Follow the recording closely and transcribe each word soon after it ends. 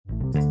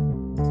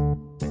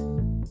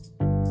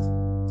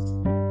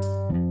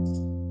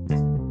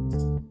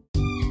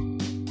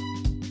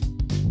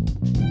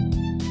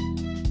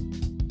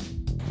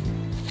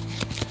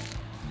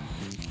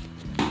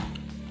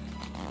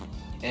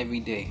every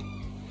day.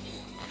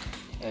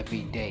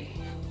 Every day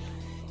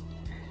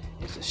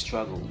is a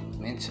struggle,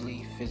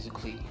 mentally,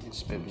 physically, and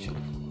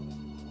spiritually.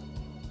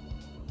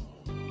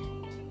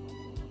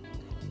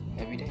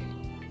 Every day.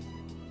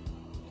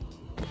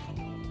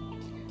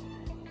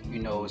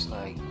 It's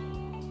like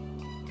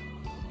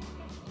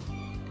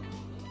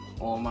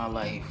all my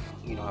life,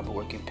 I've been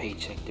working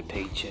paycheck to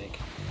paycheck.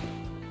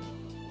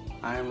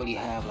 I didn't really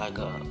have like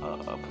a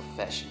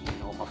profession.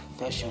 My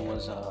profession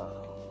was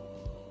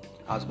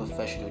I was a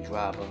professional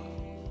driver.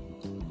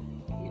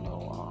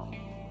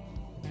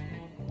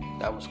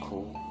 That was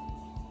cool.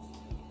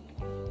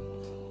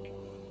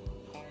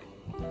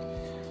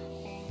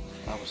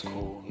 That was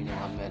cool.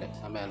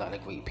 I met a lot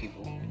of great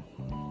people.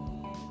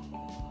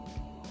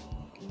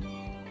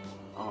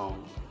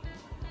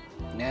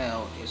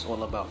 Now it's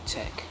all about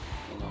tech.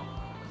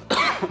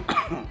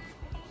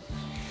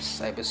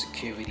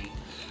 Cybersecurity,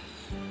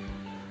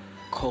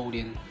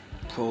 coding,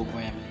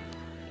 programming,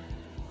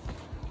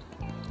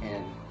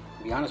 and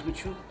to be honest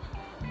with you,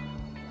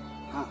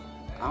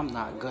 I'm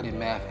not good at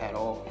math at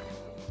all.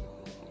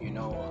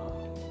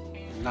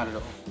 Not at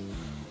all.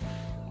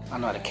 I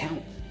know how to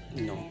count,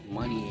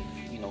 money,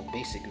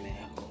 basic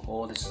math, but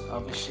all this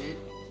other shit,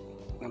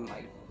 I'm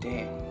like,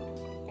 damn.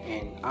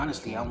 And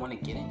honestly, I want to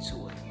get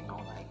into it,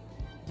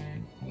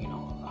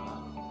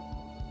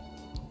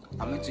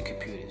 I'm into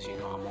computers,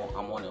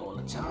 I'm on it all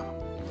the time. You know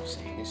what I'm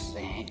saying? This is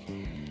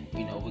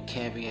we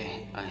carry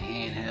a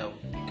handheld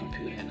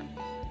computer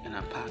in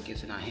our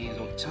pockets and our hands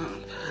all the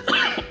time.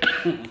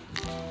 You know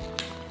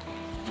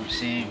what I'm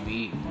saying?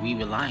 We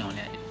rely on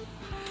that.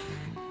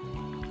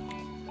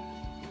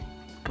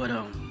 But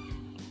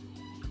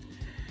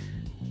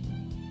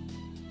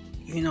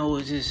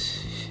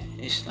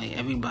it's like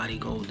everybody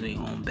goes through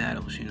their own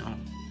battles,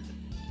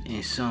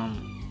 and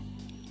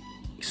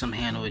some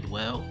handle it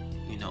well,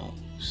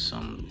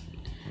 some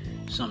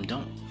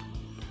don't.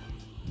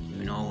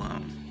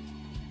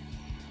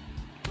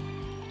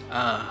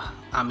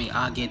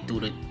 I get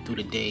through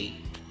the day,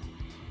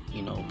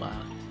 by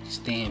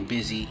staying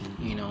busy,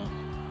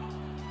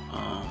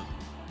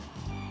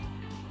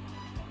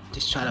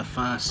 just try to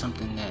find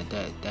something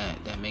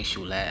that makes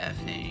you laugh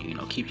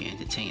and keep you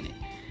entertaining.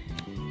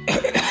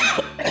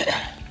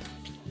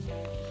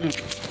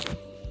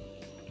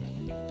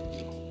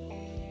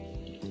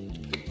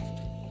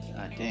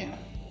 God damn.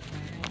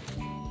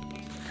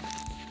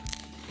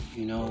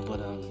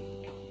 But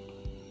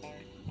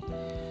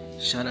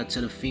shout out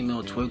to the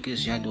female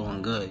twerkers, y'all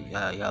doing good.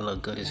 Y'all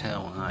look good as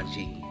hell on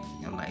IG.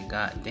 I'm like,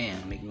 god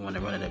damn, make me want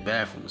to run to the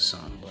bathroom or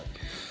something. But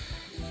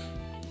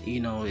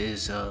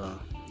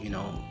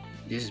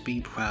just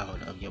be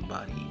proud of your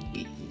body.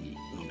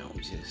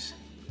 Just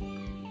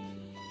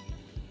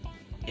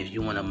if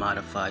you want to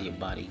modify your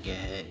body, go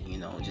ahead.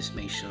 Just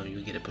make sure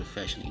you get it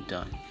professionally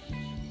done.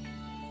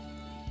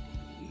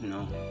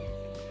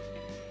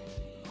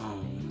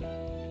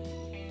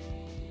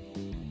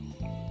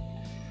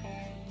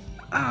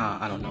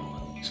 I don't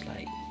know. It's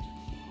like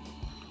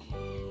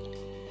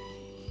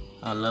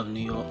I love New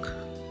York.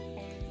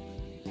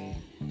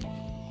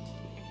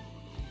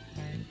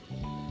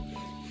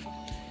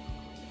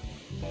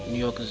 New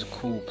York is a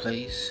cool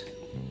place,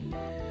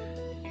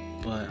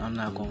 but I'm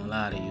not gonna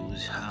lie to you,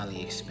 it's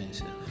highly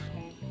expensive.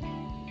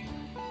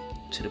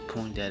 To the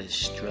point that it's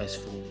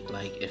stressful,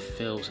 like it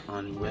feels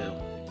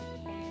unreal.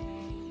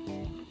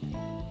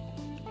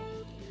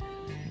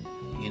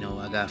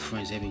 I got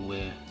friends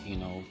everywhere.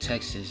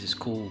 Texas is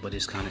cool, but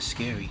it's kind of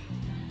scary.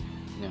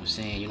 You know what I'm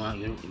saying?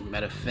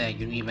 Matter of fact,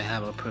 you don't even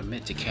have a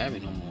permit to carry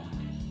no more.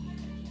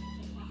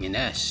 And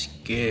that's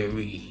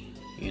scary,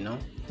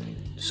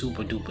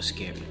 super duper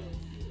scary.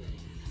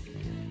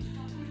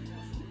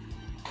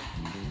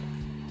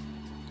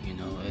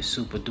 It's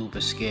super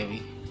duper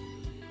scary.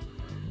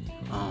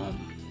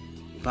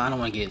 But I don't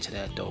want to get into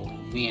that though.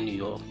 We in New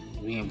York,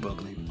 we in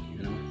Brooklyn,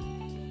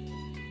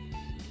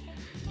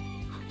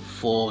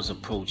 Fall's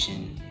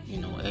approaching,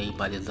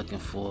 everybody's looking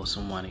for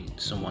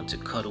someone to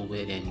cuddle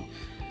with and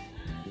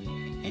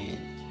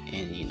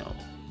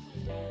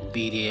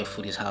be there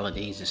for these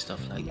holidays and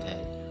stuff like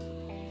that.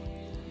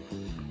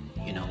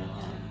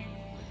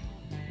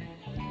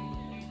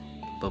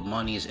 But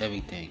money is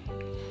everything.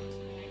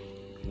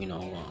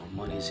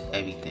 Money is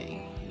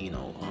everything.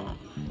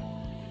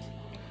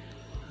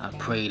 I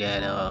pray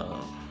that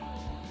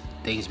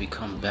things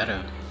become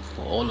better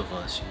for all of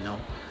us,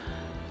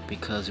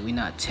 because we're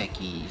not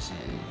techies,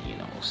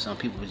 and some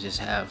people just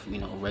have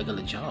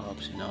regular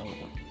jobs,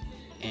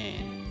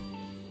 and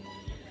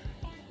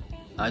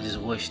I just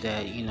wish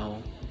that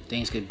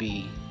things could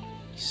be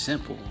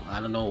simple. I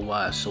don't know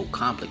why it's so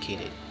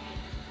complicated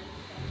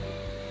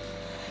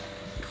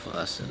for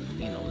us to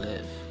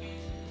live,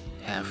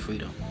 have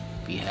freedom,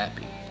 be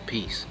happy,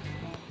 peace.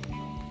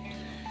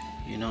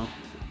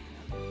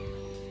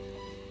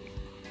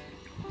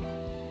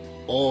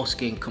 All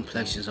skin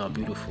complexions are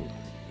beautiful.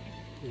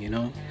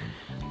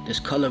 This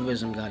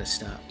colorism gotta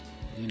stop.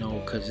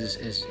 Because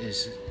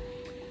it's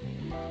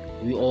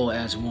we all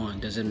as one.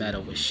 Doesn't matter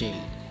what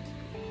shade.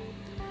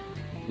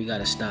 We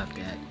gotta stop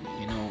that.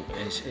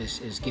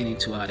 it's getting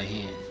too out of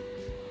hand.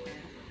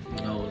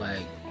 You know,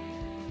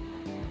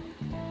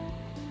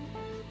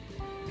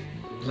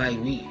 like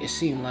we it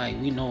seemed like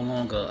we no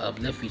longer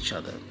uplift each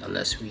other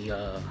unless we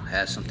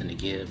have something to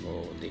give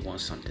or they want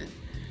something.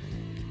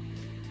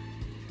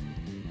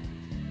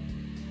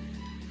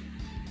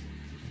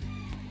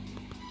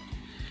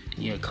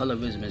 Yeah,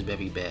 colorism is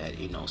very bad,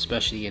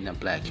 especially in the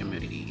black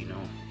community.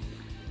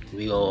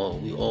 We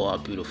all are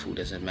beautiful,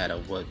 doesn't matter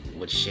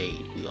what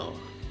shade we are,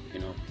 you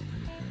know.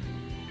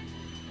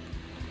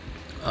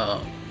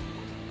 Uh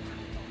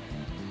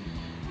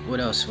what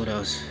else? What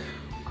else?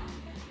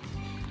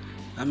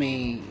 I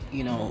mean,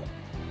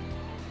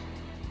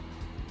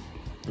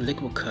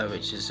 liquid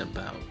courage is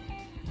about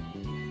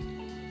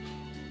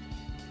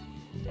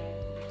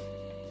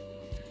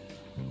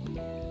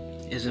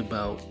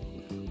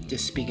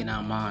just speaking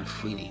our mind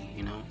freely.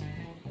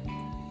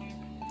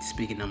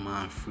 Speaking our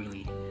mind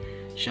freely.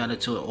 Shout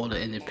out to all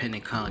the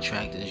independent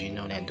contractors,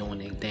 that doing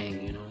their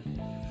thing.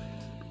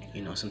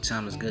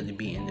 Sometimes it's good to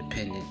be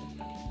independent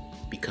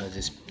because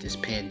this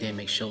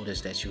pandemic showed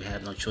us that you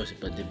have no choice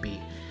but to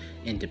be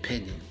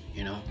independent,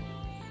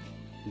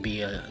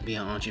 be an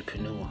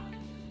entrepreneur.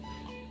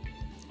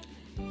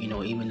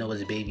 Even though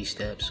it's baby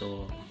steps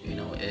or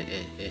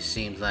it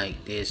seems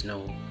like there's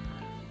no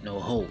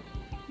hope.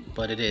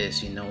 But it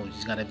is, you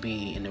just gotta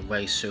be in the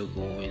right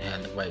circle and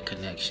have the right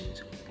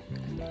connections.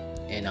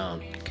 And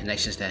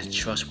connections that's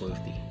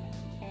trustworthy.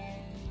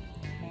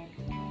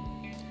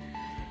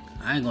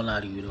 I ain't gonna lie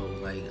to you though,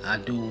 like I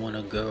do want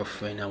a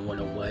girlfriend, I want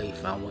a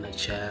wife, I want a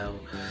child.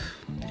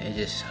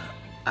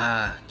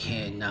 I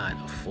cannot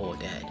afford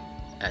that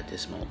at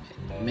this moment.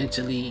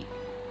 Mentally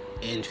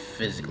and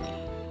physically.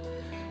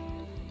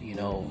 You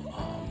know,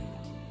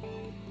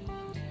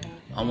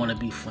 I want to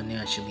be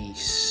financially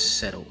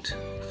settled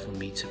for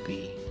me to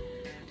be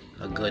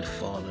a good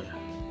father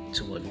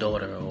to a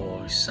daughter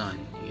or a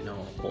son,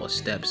 or a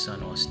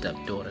stepson or a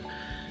stepdaughter,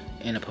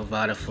 and a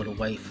provider for the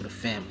wife, for the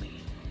family.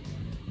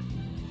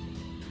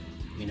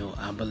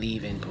 I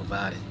believe in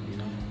providing,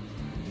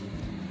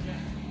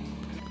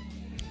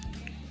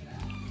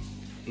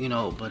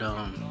 but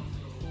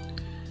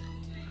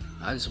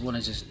I just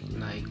want to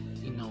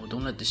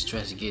don't let the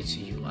stress get to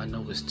you. I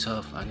know it's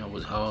tough, I know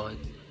it's hard,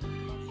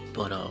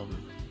 but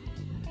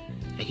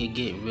it can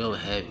get real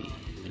heavy,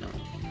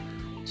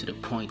 to the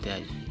point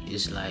that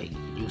it's like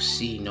you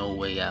see no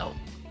way out.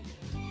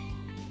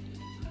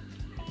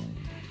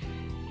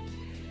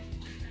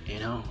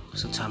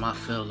 Sometimes I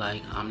feel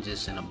like I'm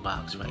just in a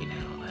box right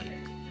now. Like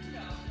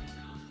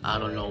I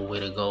don't know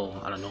where to go.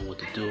 I don't know what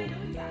to do.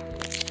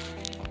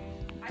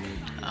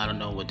 I don't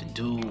know what to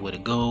do, where to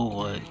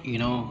go,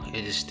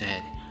 it's just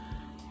that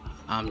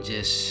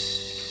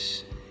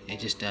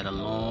it's just that a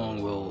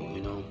long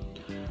road,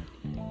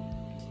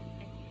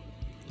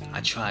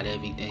 I tried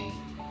everything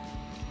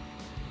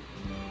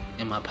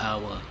in my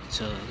power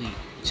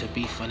to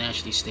be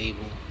financially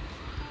stable,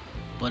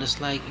 but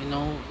it's like,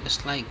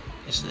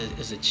 it's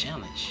a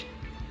challenge.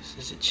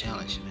 It's a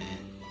challenge, man.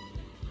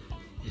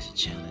 It's a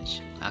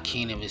challenge. I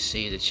can't even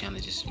say it's a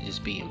challenge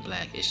just being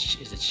black.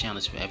 It's a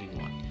challenge for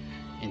everyone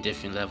in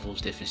different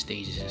levels, different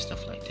stages and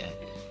stuff like that.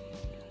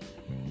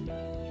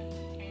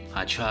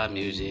 I tried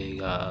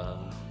music,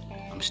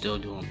 I'm still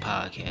doing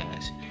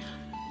podcasts.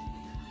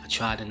 I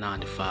tried the 9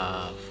 to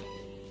 5.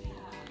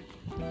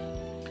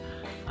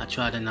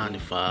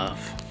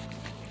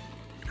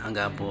 I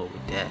got bored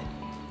with that.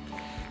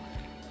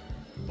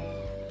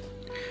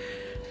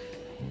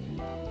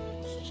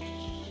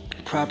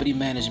 Property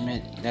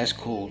management, that's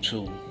cool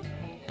too.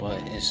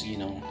 But it's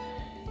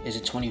a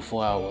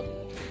 24-hour,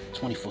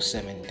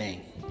 24/7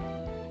 thing.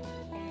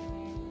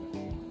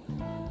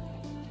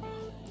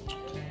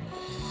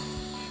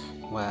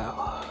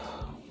 Wow.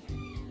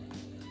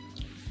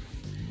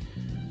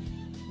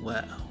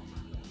 But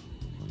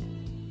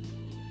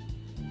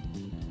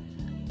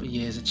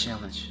yeah, it's a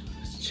challenge.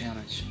 It's a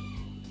challenge.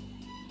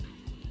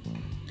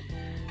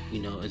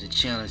 It's a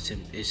challenge.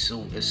 It's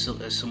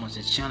so much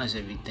to challenge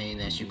everything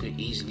that you could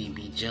easily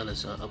be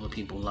jealous of other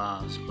people's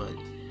lives. But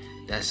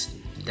that's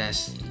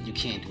you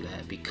can't do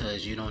that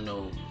because you don't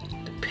know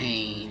the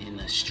pain and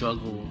the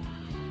struggle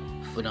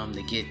for them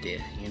to get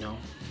there.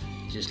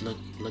 Just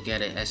look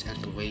at it as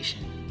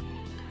inspiration.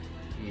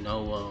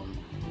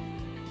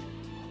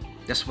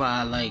 That's why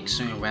I like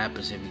certain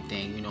rappers,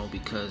 everything.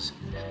 Because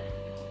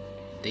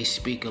they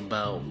speak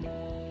about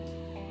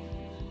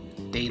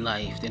they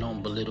life. They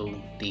don't belittle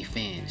their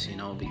fans.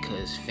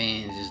 Because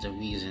fans is the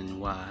reason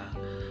why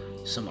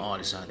some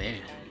artists are there.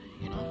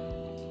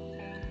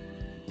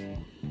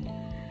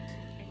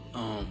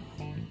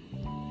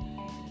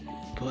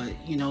 But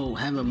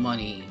having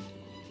money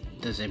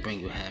doesn't bring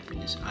you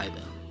happiness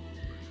either.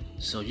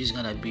 So you just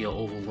gotta be an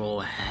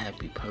overall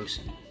happy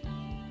person.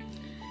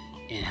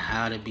 And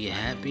how to be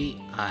happy,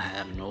 I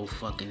have no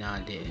fucking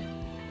idea.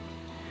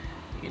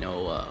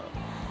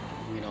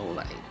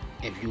 Like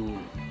if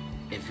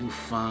you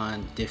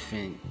find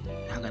different,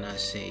 how can I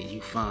say,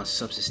 you find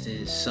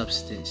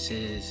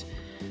substances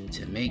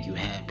to make you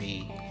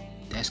happy,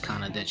 that's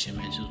kind of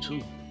detrimental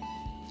too.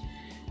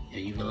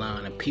 and you rely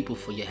on the people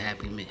for your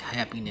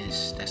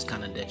happiness, that's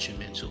kind of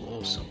detrimental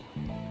also.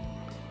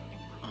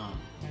 Um,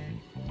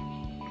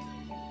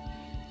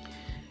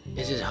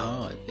 it's just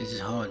hard. It's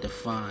just hard to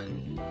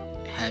find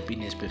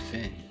happiness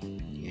within,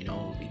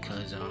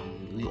 because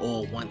we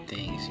all want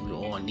things. We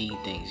all need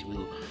things.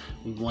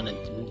 We want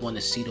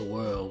to see the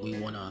world. We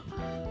want to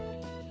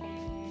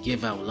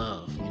give out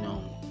love.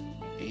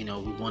 We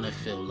want to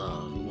feel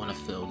love. We want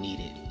to feel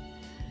needed.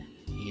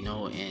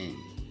 And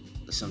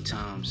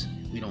sometimes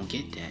we don't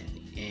get that.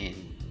 And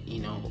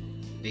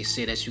they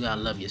say that you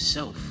gotta love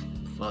yourself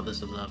for others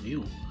to love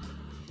you.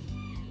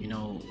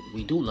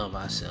 We do love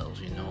ourselves.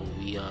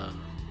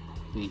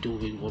 We do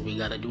what we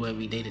gotta do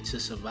every day to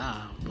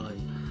survive. But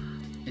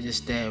it's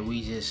just that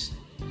we just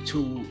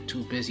too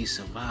busy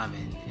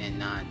surviving and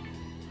not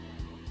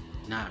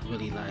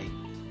really like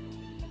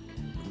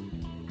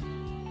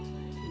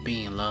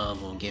being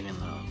love or giving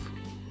love.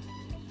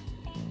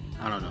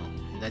 I don't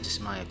know. That's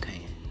just my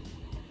opinion.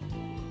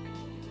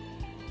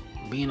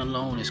 Being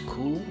alone is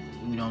cool,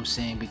 what I'm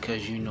saying,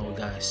 because you know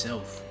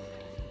thyself.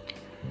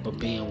 But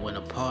being with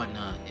a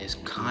partner is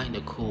kind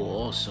of cool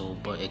also,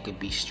 but it could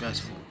be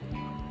stressful.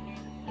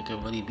 It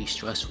could really be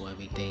stressful,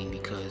 everything,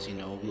 because,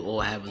 we all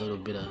have a little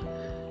bit of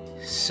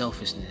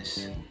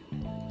selfishness.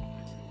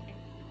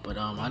 But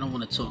I don't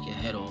want to talk your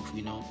head off,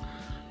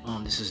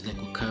 This is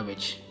Liquid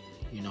Courage,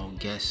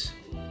 guests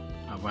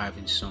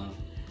arriving soon.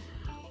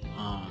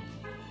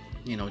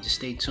 Just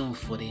stay tuned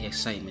for the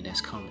excitement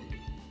that's coming.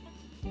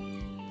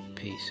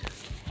 Peace.